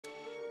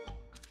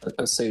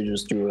I say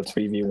just do a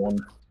 3v1.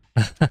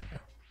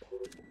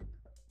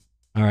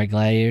 Alright,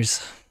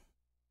 gladiators.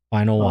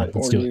 Final one. Alright,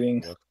 Let's we're do it.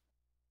 leaving.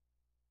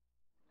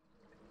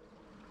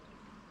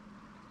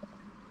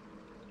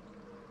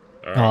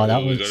 Alright, that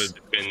well, we was...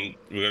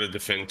 gotta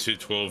defend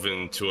 212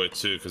 and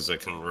 202 because they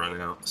can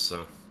run out,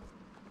 so.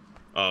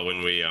 Oh,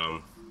 when we're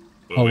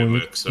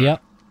Mercs, sorry.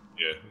 Yep.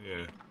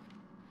 Yeah.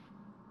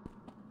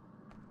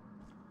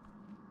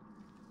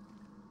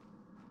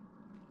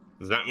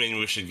 Does that mean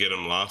we should get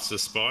them last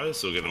as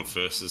spies or get them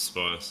first as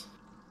spies?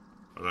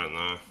 I don't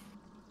know.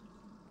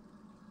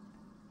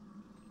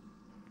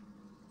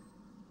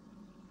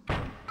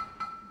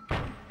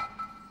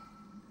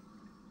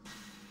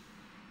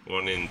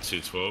 One in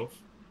 212.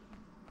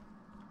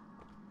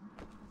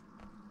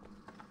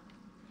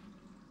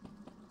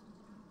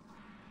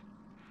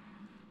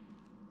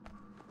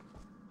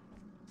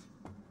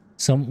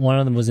 One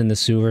of them was in the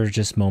sewer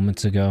just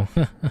moments ago.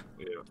 Yeah.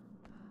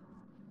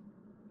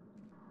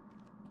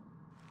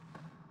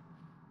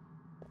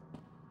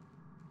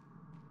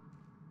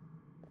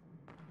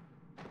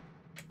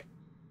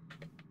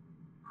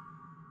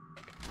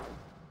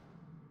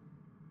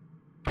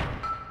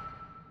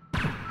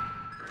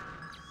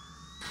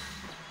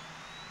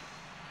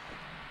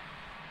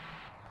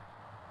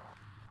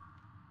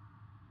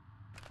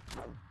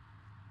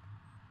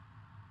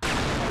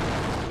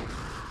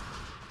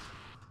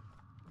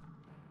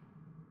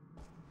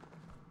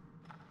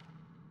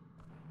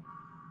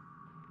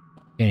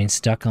 Getting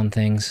stuck on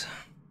things.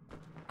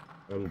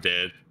 I'm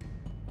dead.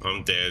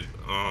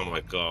 Oh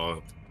my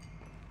god.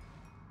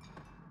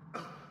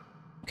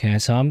 Okay,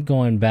 so I'm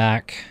going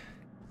back.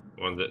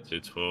 One's at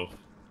 212.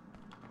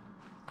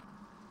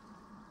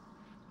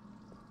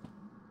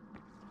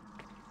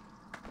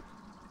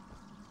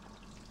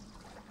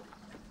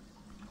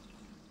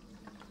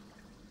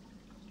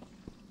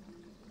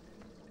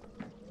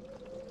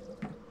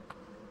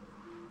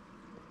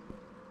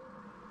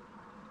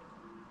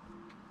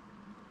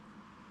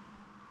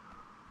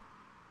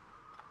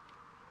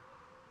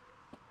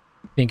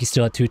 Think he's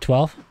still at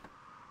 212?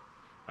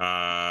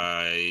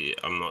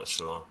 I'm not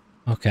sure.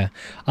 Okay.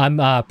 I'm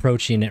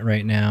approaching it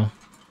right now.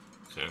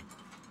 Okay.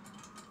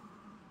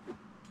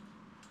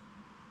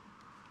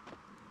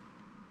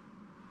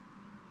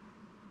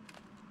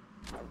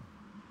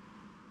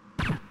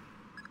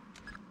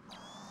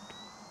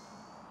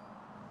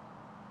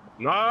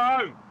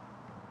 No!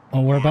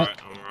 Oh, we're about...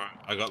 I'm alright.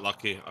 I got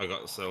lucky. I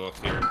got so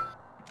lucky.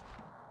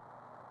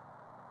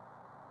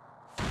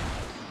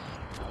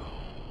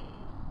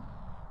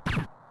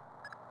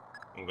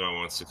 I'm going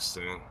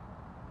 116.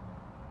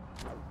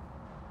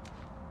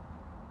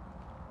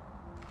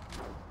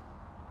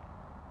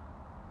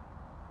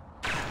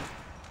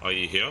 Are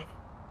you here?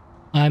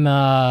 I'm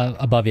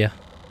above you.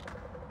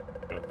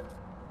 Okay.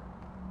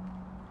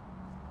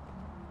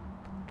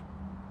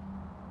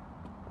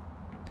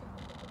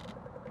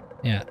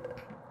 Yeah.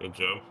 Good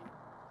job.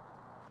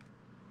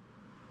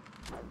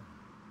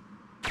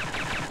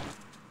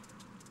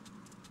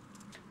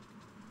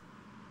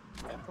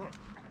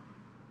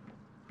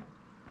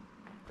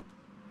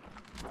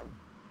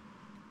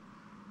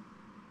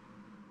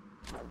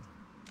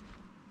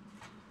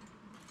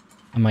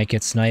 I might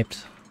get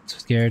sniped. So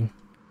scared.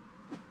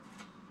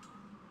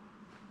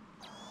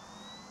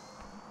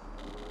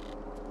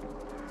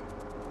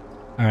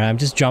 Alright, I'm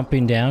just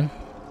jumping down.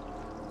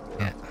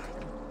 Yeah.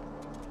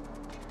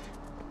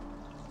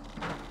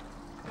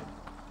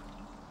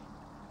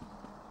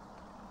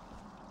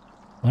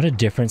 What a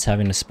difference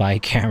having a spy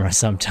camera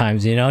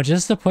sometimes, you know?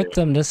 Just to put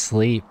them to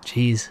sleep.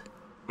 Jeez.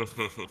 Oh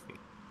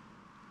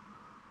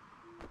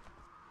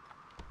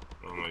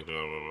my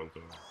god.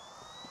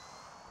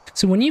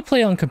 So when you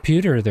play on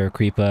computer there,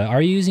 Kreepa,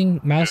 are you using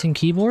mouse and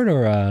keyboard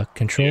or a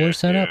controller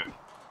setup? Yeah.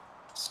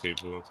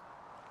 Skateboard.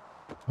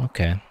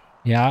 Okay.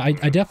 Yeah, I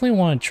definitely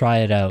want to try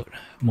it out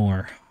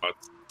more.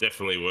 It's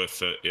definitely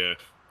worth it, yeah.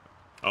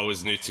 I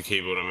was new to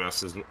keyboard and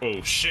mouse as well.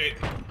 Oh shit!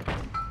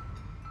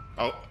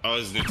 I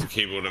was new to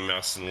keyboard and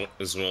mouse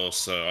as well,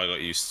 so I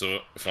got used to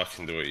it. If I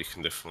can do it, you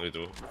can definitely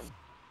do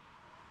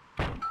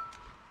it.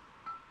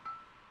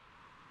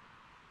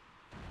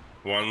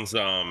 One's,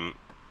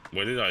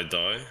 where did I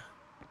die?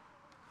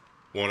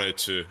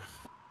 102.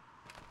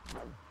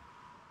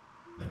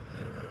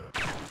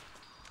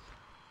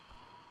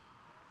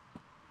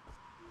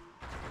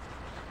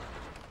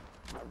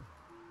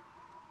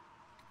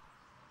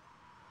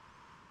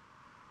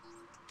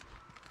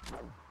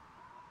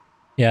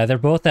 Yeah, they're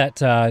both at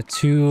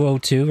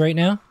 202 right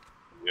now.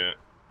 Yeah.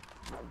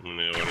 I'm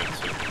near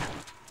 102.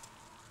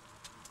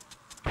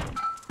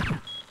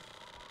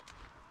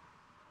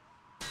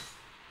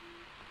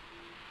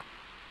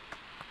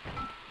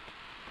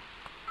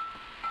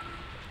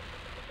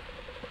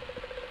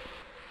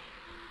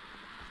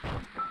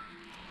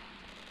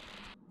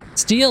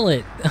 Steal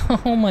it!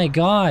 Oh my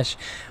gosh.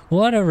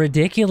 What a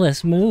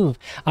ridiculous move.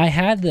 I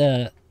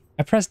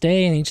pressed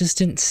A and he just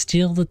didn't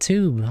steal the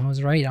tube. I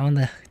was right on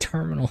the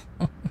terminal.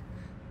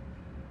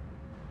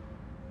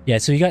 Yeah,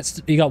 so you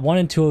got 1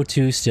 and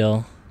 202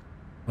 still.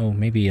 Oh,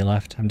 maybe you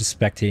left. I'm just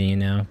spectating you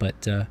now,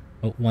 but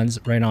Oh, one's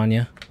right on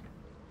you.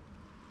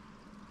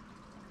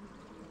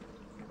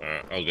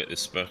 Alright, I'll get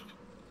this back.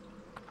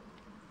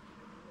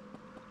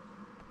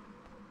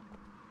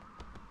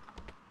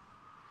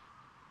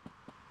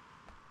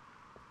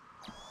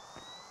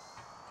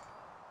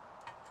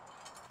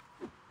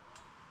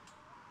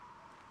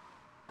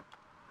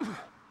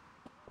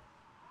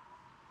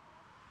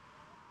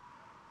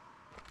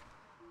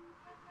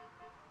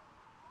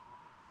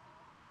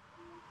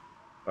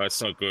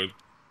 That's not good.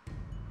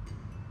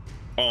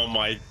 Oh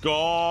my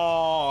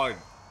god!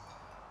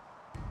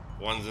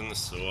 One's in the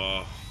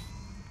sewer.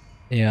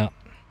 Yeah.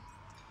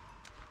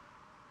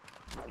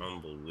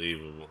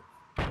 Unbelievable.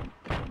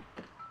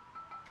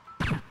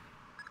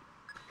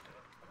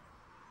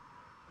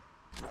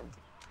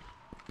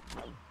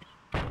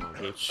 Oh,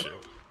 good shit.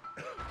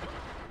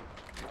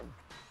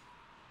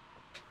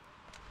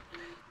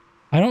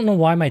 I don't know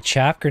why my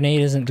chaff grenade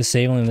isn't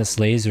disabling this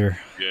laser.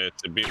 Yeah,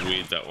 it's a bit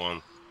weird, that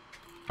one.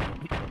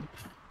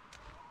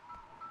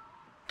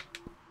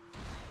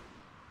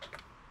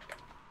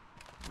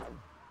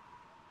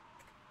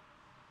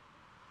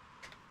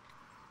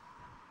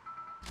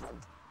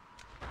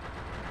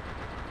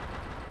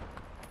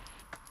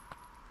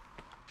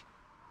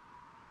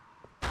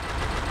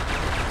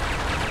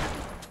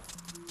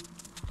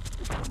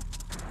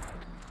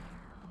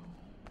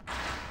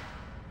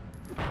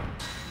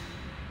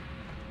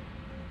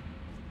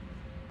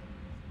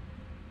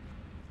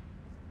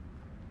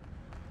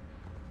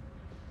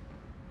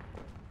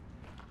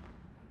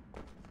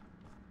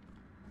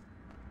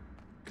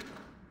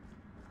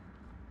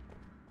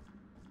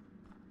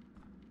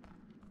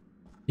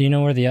 Do you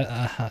know where the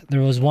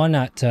there was one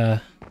at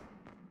I'm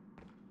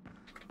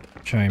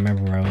trying to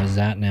remember where I was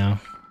at now.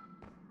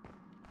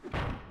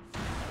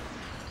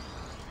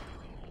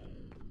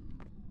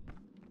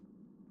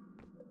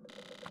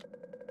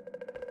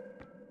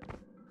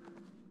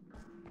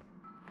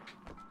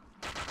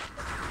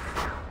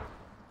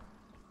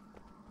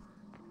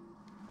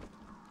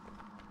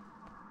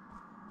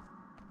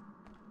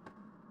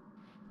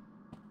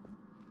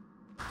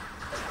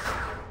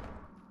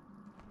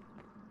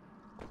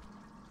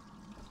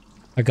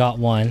 I got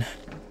one.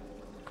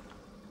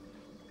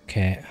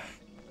 Okay.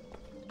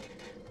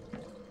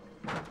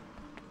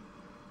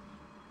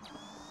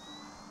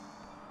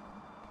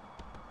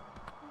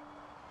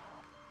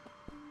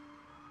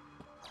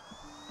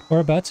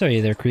 Whereabouts are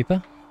you there,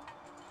 Kreepa?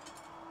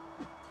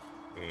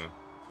 Yeah.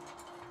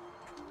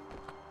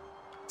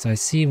 So I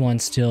see one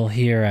still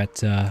here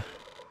at,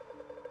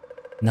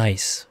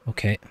 nice.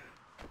 Okay.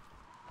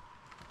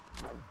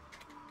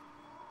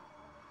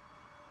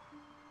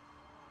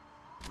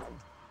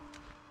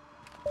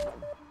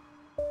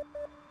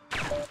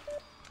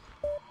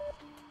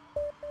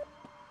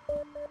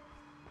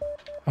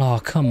 Oh,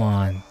 come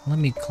on. Let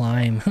me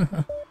climb.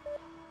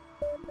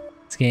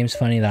 This game's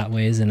funny that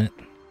way, isn't it?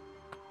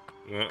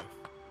 Yeah.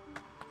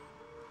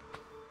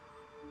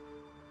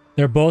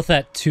 They're both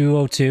at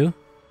 202.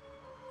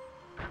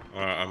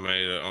 Alright, I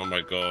made it. Oh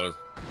my god.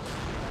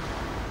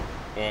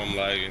 Oh, I'm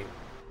lagging.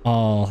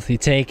 Oh, you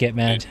take it,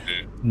 man.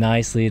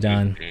 Nicely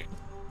done. Okay.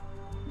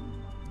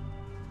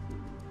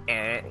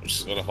 Alright,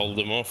 just gotta hold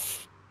them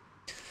off.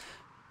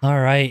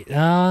 Alright,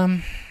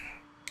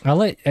 I'll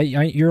let...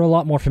 you're a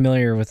lot more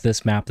familiar with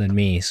this map than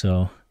me,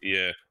 so...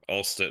 Yeah,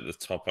 I'll stay at the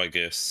top, I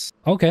guess.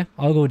 Okay,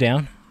 I'll go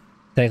down.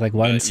 Take like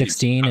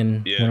 116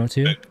 and yeah,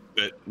 102.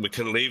 But we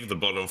can leave the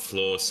bottom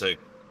floor, so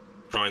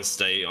try and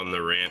stay on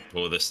the ramp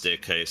or the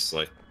staircase,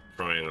 like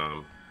try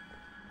and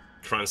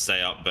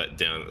stay up but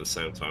down at the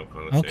same time,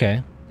 kind of thing.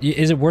 Okay.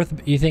 Is it worth,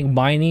 you think,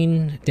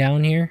 mining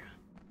down here?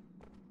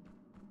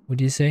 What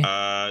do you say?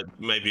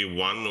 Maybe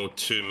 1 or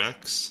 2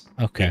 max.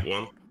 Okay. Pick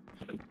one.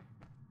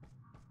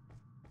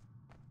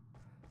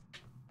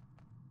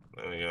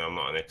 Then again, I'm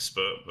not an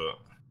expert, but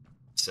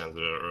sounds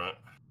about right.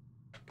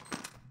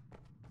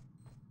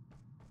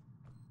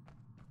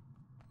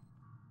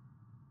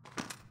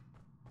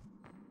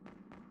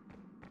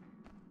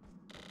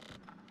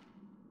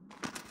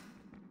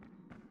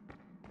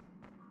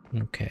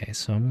 Okay,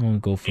 so I'm gonna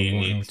go for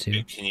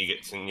 102. Can you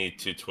get to near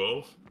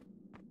 212?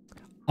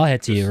 I'll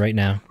head to you right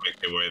now.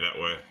 Make your way that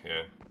way,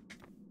 yeah.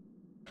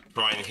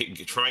 Try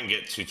and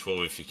get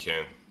 212 if you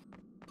can.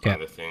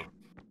 Kind of thing.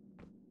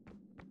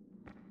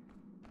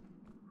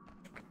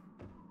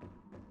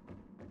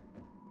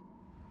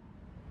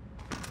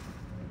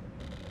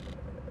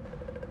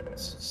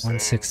 So,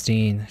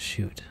 116,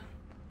 shoot.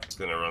 It's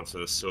gonna run to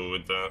the sewer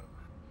with that.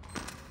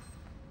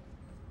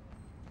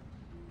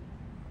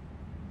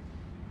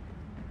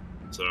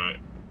 It's alright.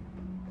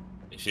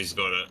 If he's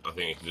got it, I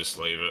think you can just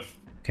leave it.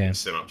 Okay.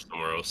 Set up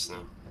somewhere else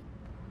now.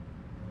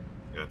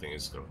 Yeah, I think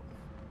he's got it.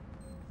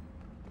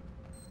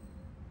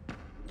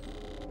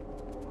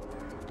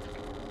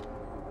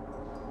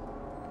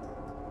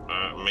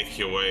 Make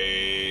your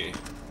way.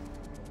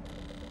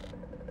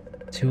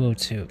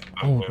 202.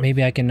 Oh,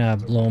 maybe I can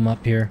blow him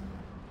up here.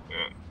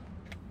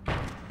 Yeah.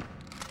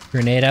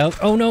 Grenade out.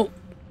 Oh no!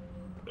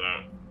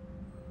 Yeah.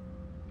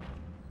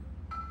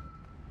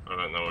 I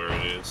don't know where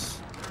it is.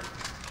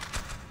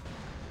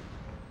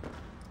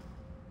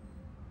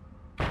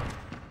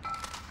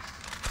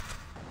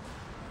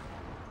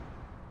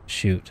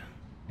 shoot.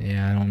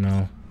 Yeah, I don't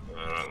know.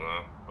 I don't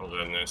know. I'll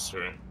go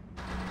nursery.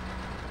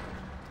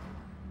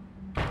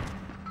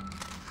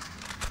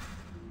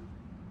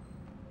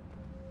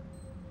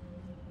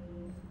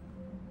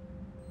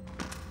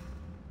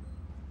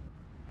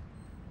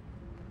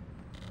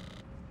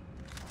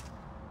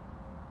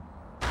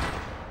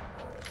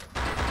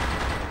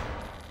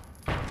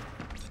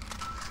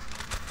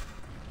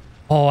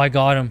 Oh, I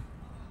got him.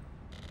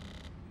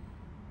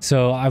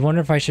 So I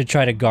wonder if I should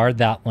try to guard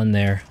that one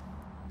there.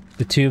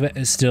 The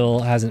tube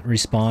still hasn't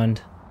respawned.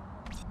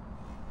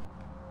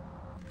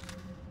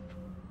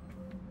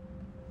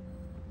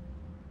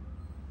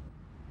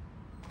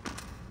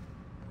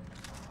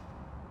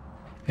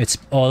 It's,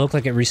 oh, it looked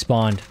like it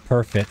respawned.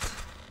 Perfect.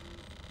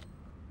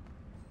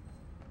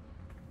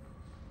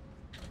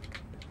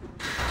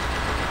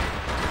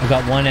 I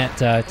got one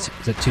at, is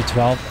it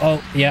 212?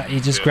 Oh, yeah, he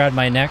just grabbed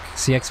my neck.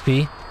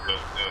 CXP.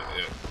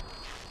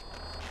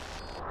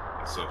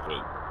 That's not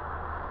good.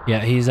 Yeah,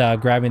 he's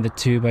grabbing the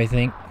tube, I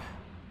think.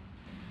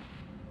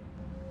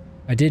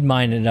 I did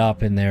mine it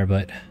up in there,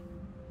 but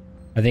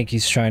I think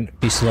he's trying to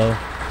be slow.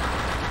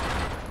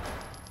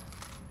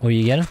 Oh,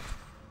 you get him?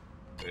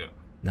 Yeah.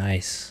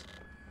 Nice.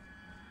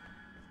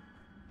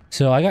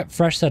 So I got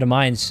fresh set of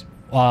mines.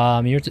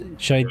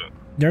 Should I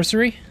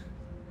nursery?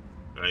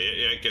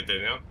 Yeah, get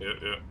there now.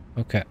 Yeah.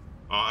 Okay.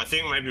 I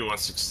think maybe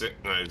 160.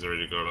 No, he's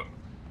already got it.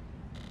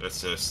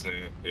 That's a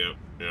snare.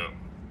 Yeah.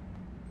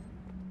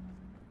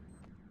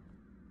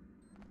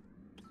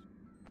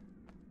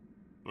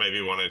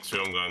 Maybe 102.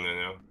 I'm going there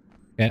now.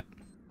 Okay.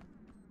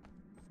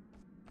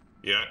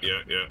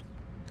 Yeah.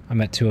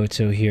 I'm at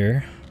 202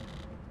 here.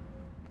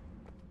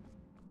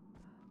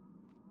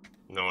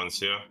 No one's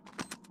here.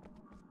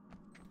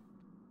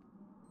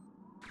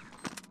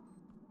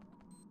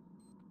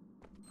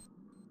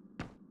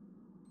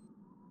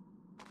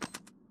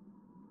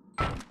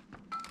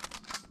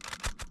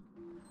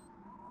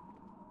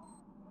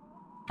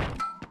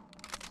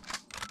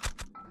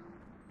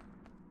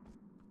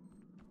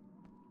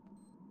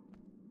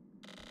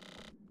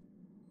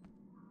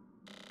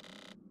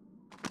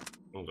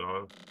 I'm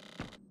going.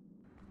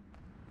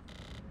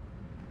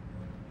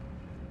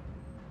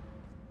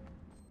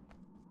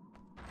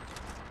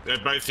 They're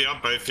both here,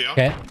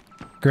 Okay.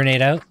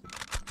 Grenade out.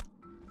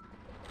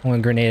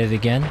 One grenade it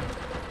again.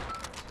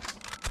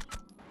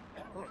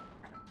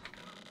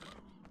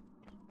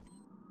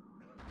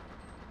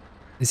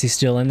 Is he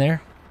still in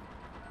there?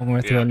 I'm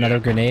gonna throw another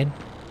grenade.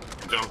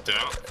 Jumped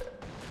out.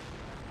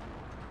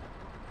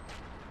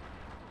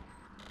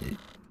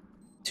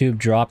 Tube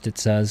dropped, it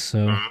says,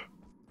 so...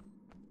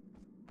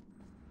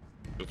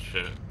 Good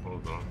shit,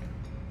 hold on.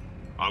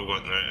 I've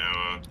got no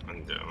ammo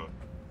and ammo.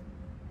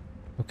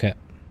 Okay.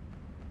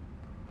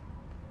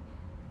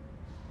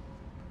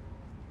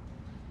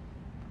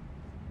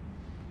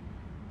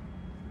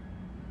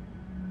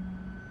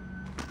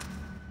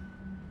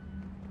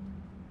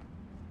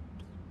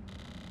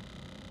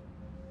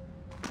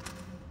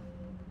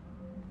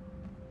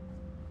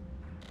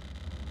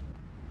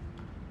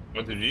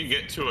 What did you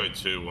get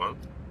 202 one?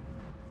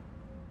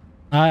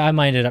 I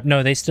mined it up.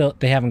 No, they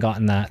haven't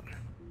gotten that.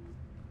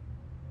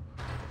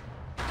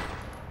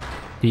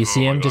 Do you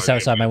see him just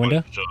outside my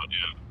window? Shot,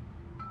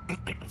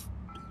 yeah.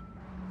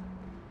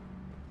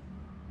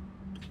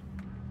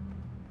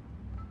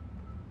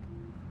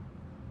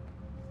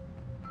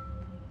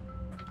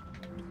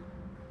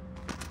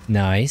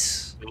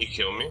 Nice. Can you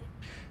kill me?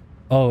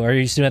 Oh, are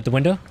you still at the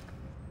window?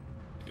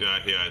 Yeah,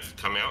 it's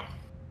come out.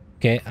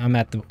 Okay, I'm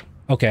at the...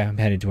 Okay, I'm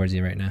headed towards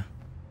you right now.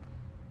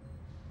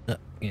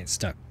 Getting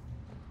stuck.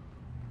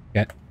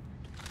 Okay.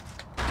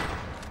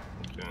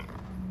 Okay.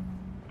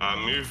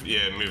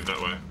 Move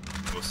that way.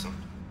 Awesome.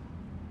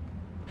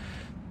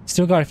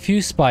 Still got a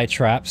few spy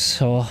traps,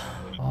 so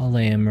I'll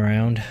lay him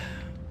around.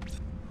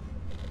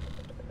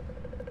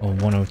 Oh,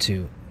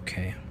 102.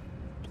 Okay.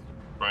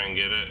 Try and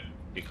get it.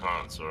 You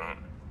can't, it's alright.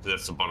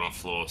 That's the bottom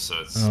floor, so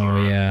it's Oh,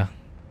 alright. yeah.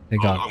 They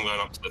got... I'm going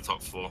up to the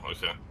top floor,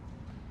 okay.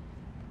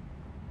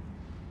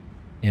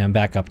 Yeah, I'm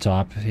back up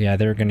top. Yeah,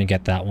 they're gonna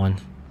get that one.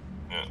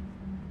 Yeah.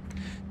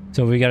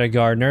 So we got a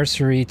guard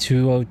nursery,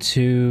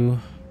 202.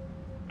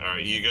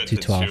 Alright, you go to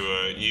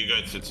 212. you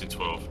go to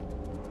 212.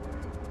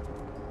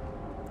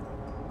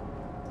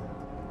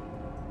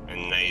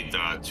 And nade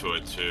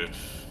 202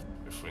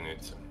 if we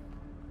need to.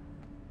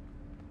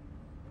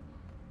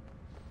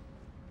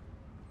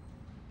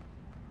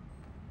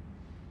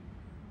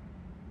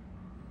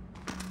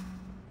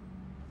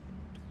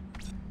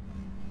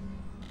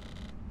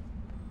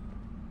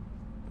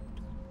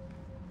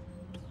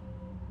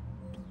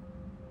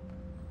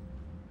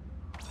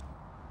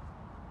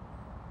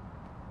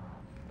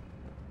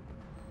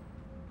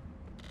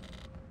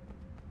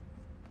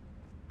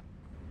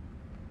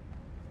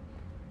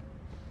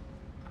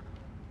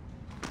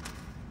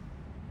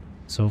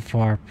 So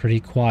far, pretty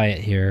quiet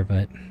here,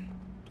 but...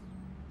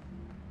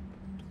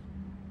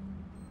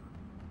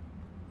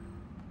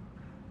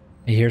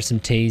 I hear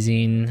some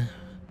tasing.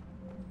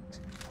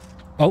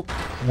 Oh,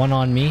 one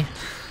on me.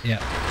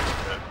 Yeah.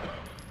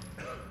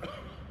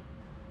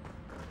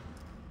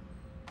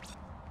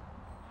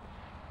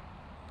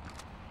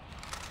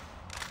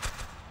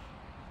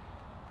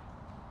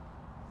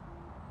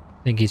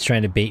 think he's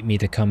trying to bait me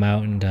to come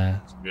out and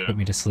put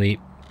me to sleep.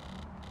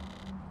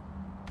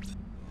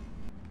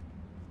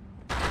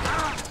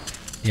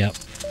 Yep.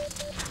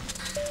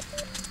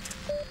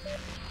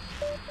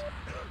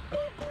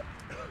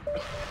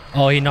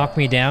 Oh, he knocked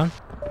me down?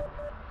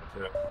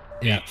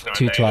 Yeah,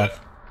 212.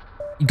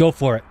 Go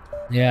for it.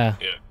 Yeah.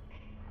 Yeah.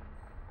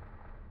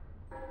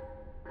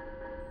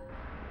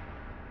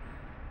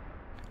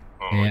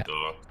 Oh my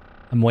god.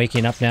 I'm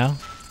waking up now.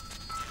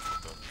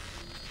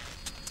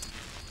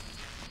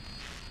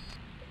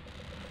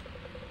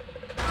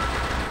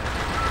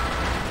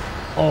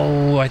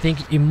 Oh, I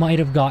think you might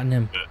have gotten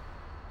him. Yeah.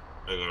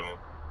 I got him.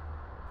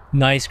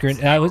 Nice grin.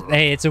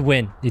 Hey, it's a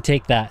win. You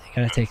take that.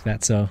 You gotta take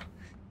that. So,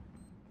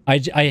 I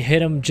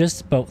hit him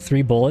just about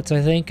 3 bullets,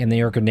 I think, and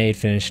your grenade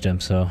finished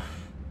him. So.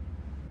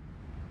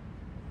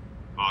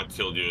 Oh, I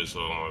killed you as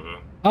well, my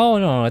bad. Oh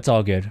no, it's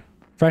all good.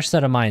 Fresh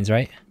set of mines,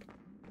 right?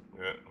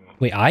 Yeah.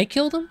 Wait, I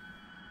killed him?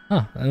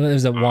 Huh? It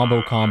was a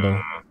wombo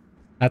combo.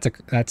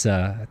 That's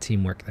a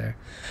teamwork there.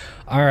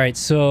 All right,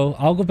 so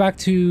I'll go back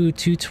to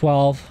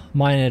 212,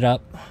 mine it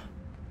up.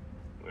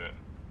 Yeah.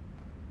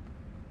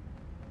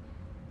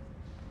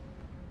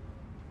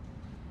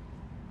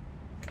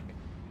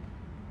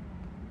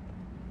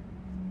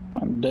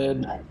 I'm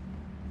dead.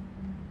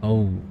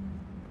 Oh.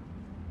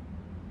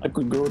 I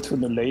could go through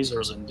the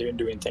lasers and didn't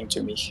do anything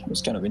to me. It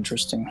was kind of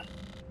interesting.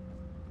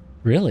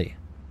 Really?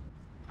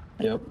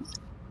 Yep.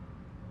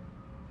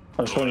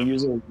 I was trying to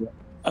use it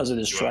as a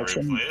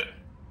distraction.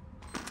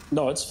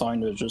 No, it's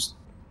fine. It's just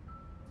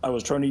I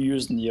was trying to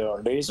use the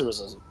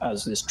lasers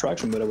as a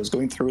distraction, but I was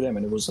going through them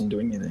and it wasn't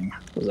doing anything.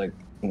 I was like,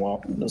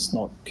 well, that's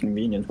not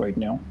convenient right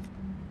now.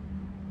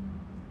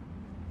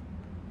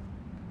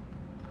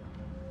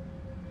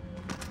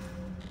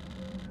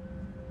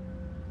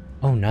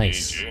 Oh,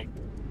 nice.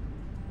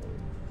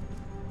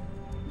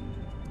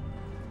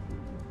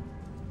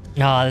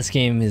 Ah, this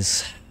game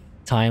is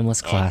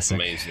timeless classic.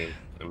 Amazing.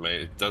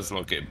 It does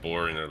not get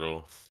boring at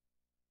all.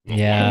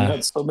 Yeah. I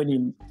had so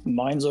many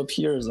mines up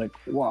here. It's like,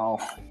 wow.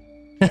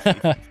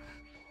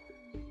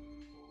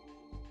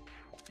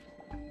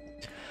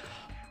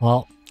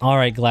 Well, all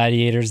right,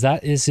 gladiators.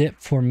 That is it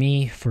for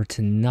me for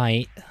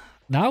tonight.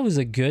 That was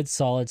a good,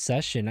 solid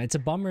session. It's a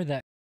bummer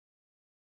that